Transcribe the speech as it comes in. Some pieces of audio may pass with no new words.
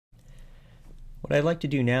What I'd like to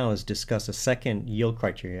do now is discuss a second yield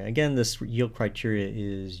criteria. Again, this yield criteria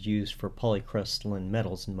is used for polycrystalline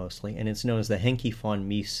metals mostly, and it's known as the Hencky-von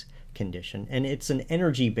Mises condition, and it's an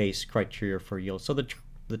energy-based criteria for yield. So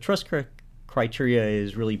the trust criteria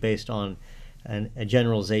is really based on a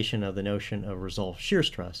generalization of the notion of resolved shear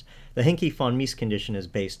stress. The Hencky-von Mises condition is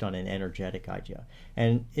based on an energetic idea,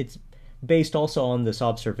 and it's based also on this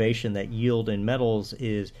observation that yield in metals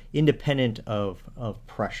is independent of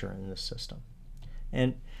pressure in the system.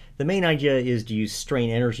 And the main idea is to use strain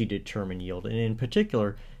energy to determine yield, and in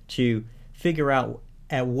particular to figure out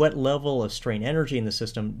at what level of strain energy in the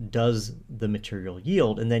system does the material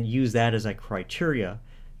yield, and then use that as a criteria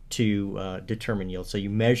to determine yield. So you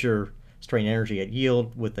measure strain energy at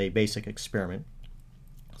yield with a basic experiment,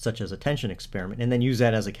 such as a tension experiment, and then use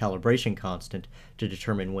that as a calibration constant to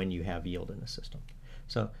determine when you have yield in the system.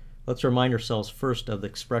 So let's remind ourselves first of the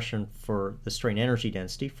expression for the strain energy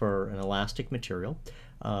density for an elastic material.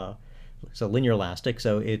 So linear elastic,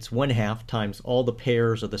 so it's 1/2 times all the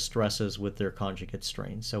pairs of the stresses with their conjugate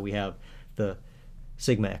strains. So we have the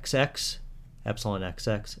sigma xx, epsilon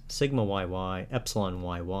xx, sigma yy, epsilon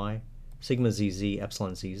yy, sigma zz,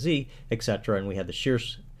 epsilon zz, etc. And we have the shear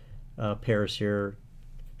pairs here,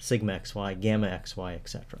 sigma xy, gamma xy,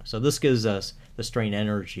 etc. So this gives us the strain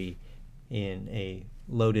energy in a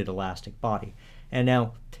loaded elastic body. And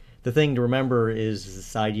now the thing to remember is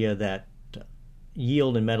this idea that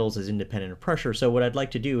yield in metals is independent of pressure. So what I'd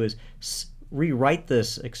like to do is rewrite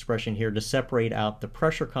this expression here to separate out the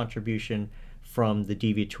pressure contribution from the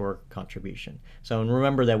deviatoric contribution. So and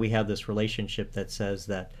remember that we have this relationship that says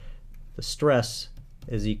that the stress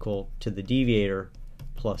is equal to the deviator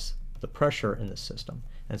plus the pressure in the system.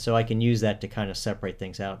 And so I can use that to kind of separate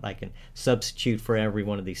things out. I can substitute for every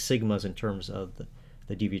one of these sigmas in terms of the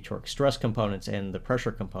deviatoric stress components and the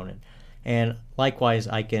pressure component. And likewise,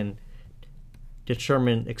 I can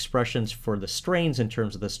determine expressions for the strains in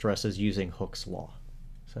terms of the stresses using Hooke's law.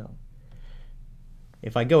 So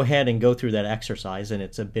if I go ahead and go through that exercise, and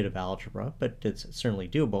it's a bit of algebra, but it's certainly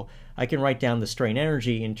doable, I can write down the strain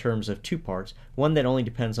energy in terms of two parts, one that only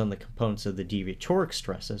depends on the components of the deviatoric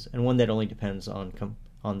stresses, and one that only depends on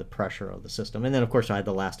the pressure of the system. And then, of course, I had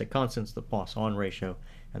the elastic constants, the Poisson ratio,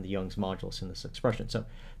 and the Young's modulus in this expression. So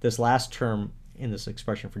this last term in this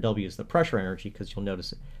expression for W is the pressure energy, because you'll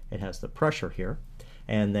notice it has the pressure here.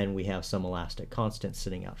 And then we have some elastic constant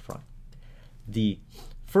sitting out front. The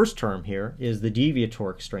first term here is the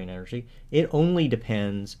deviatoric strain energy. It only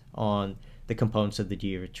depends on the components of the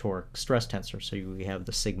deviatoric stress tensor. So we have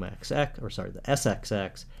the sigma xx, or sorry, the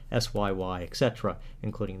sxx, syy, etc.,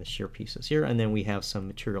 including the shear pieces here. And then we have some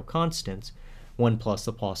material constants, 1 plus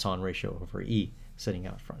the Poisson ratio over E, sitting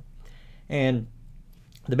out front. And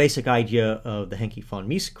the basic idea of the Hencky-von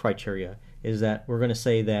Mises criteria is that we're going to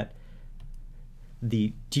say that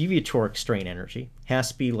the deviatoric strain energy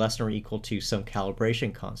has to be less than or equal to some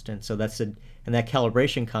calibration constant. So that's and that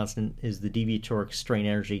calibration constant is the deviatoric strain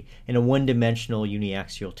energy in a one-dimensional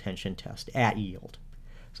uniaxial tension test at yield.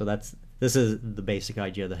 So this is the basic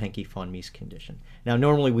idea of the Hencky-von Mises condition. Now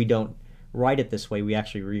normally we don't write it this way, we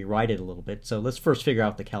actually rewrite it a little bit. So let's first figure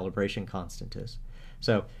out what the calibration constant is.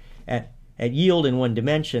 So at yield in one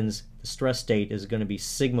dimensions, the stress state is going to be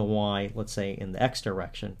sigma y, let's say in the x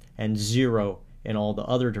direction, and 0 in all the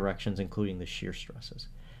other directions, including the shear stresses.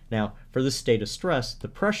 Now, for this state of stress, the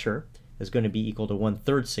pressure is going to be equal to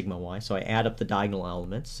 1/3 sigma y. So I add up the diagonal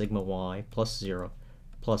elements, sigma y plus 0,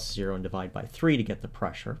 and divide by 3 to get the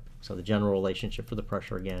pressure. So the general relationship for the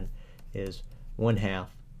pressure, again, is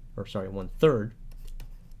 1/3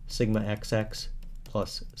 sigma xx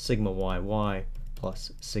plus sigma yy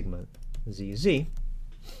plus sigma zz,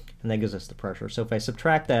 and that gives us the pressure. So if I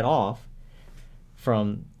subtract that off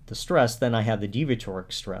from the stress, then I have the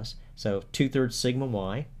deviatoric stress. So 2/3 sigma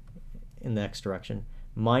y in the x direction,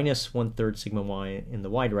 minus 1/3 sigma y in the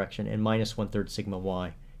y direction, and minus 1/3 sigma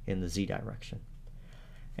y in the z direction.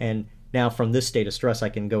 And now from this state of stress, I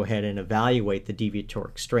can go ahead and evaluate the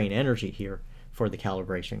deviatoric strain energy here for the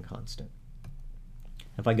calibration constant.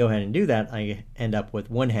 If I go ahead and do that, I end up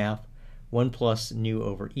with 1/2, 1 plus nu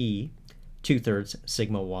over E, 2/3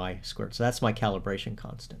 sigma y squared. So that's my calibration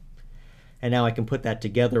constant. And now I can put that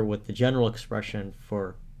together with the general expression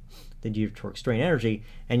for the deviatoric strain energy,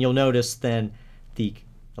 and you'll notice then the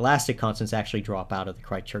elastic constants actually drop out of the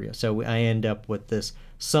criteria. So I end up with this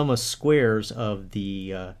sum of squares of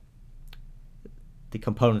the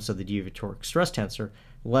components of the deviatoric stress tensor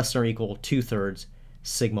less than or equal to 2/3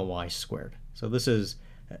 sigma y squared. So this is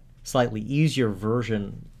a slightly easier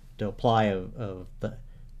version to apply of the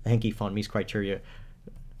Hencky-von Mises criteria,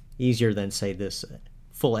 easier than, say, this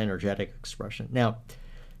full energetic expression. Now,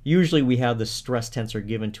 usually we have the stress tensor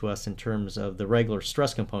given to us in terms of the regular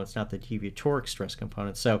stress components, not the deviatoric stress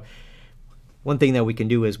components. So one thing that we can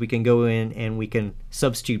do is we can go in and we can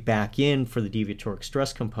substitute back in for the deviatoric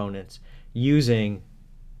stress components using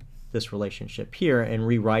this relationship here and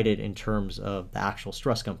rewrite it in terms of the actual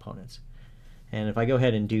stress components. And if I go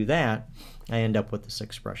ahead and do that, I end up with this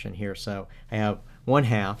expression here. So I have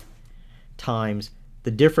 1/2 times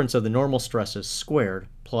the difference of the normal stresses squared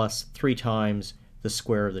plus 3 times the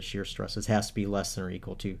square of the shear stresses. Has to be less than or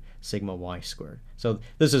equal to sigma y squared. So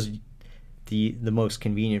this is the most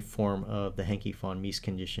convenient form of the Hencky-von Mises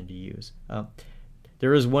condition to use.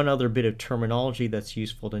 There is one other bit of terminology that's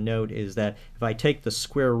useful to note, is that if I take the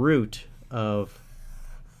square root of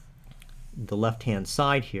the left-hand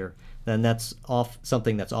side here, then that's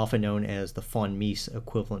something that's often known as the von Mises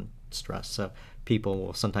equivalent stress. So people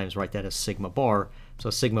will sometimes write that as sigma bar. So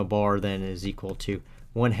sigma bar then is equal to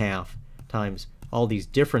 1/2 times all these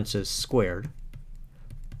differences squared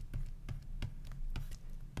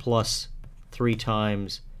plus 3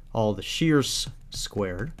 times all the shears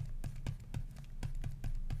squared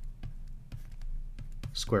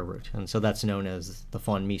square root. And so that's known as the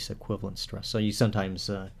von Mises equivalent stress. So you sometimes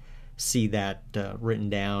see that written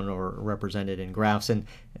down or represented in graphs. And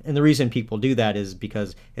the reason people do that is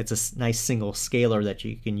because it's a nice single scalar that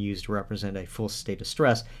you can use to represent a full state of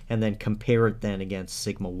stress, and then compare it then against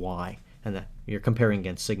sigma y. And that you're comparing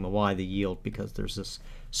against sigma y, the yield, because there's this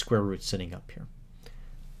square root sitting up here.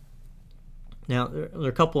 Now, there are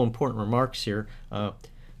a couple important remarks here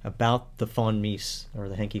about the von Mises, or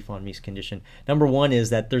the Hencky-von Mises condition. Number one is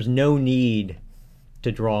that there's no need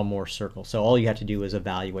to draw more circles. So all you have to do is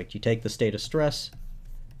evaluate. You take the state of stress,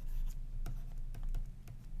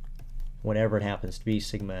 whatever it happens to be,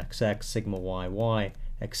 sigma xx, sigma yy,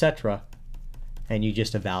 etc., and you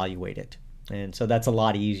just evaluate it. And so that's a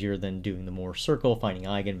lot easier than doing the Moore circle, finding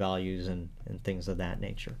eigenvalues and things of that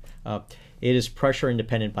nature. It is pressure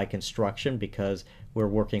independent by construction because we're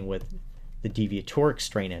working with the deviatoric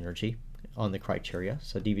strain energy on the criteria.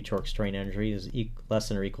 So deviatoric strain energy is less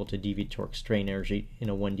than or equal to deviatoric strain energy in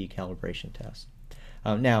a 1D calibration test.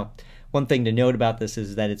 Now, one thing to note about this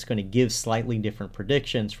is that it's going to give slightly different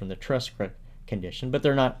predictions from the Tresca condition, but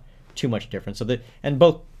they're not too much different. So and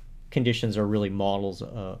both conditions are really models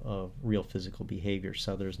of real physical behavior,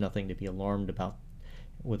 so there's nothing to be alarmed about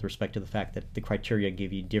with respect to the fact that the criteria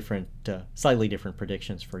give you different, slightly different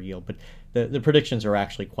predictions for yield, but the predictions are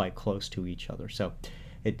actually quite close to each other, so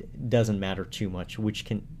it doesn't matter too much which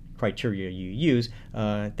criteria you use.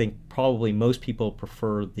 I think probably most people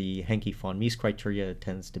prefer the Hencky-von Mises criteria. It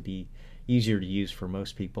tends to be easier to use for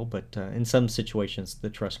most people, but in some situations the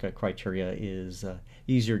Tresca criteria is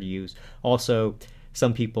easier to use. Also,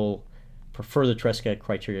 some people prefer the Tresca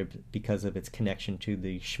criteria because of its connection to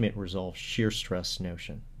the Schmidt-Resolve shear stress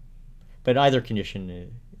notion. But either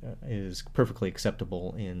condition is perfectly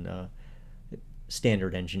acceptable in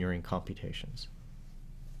standard engineering computations.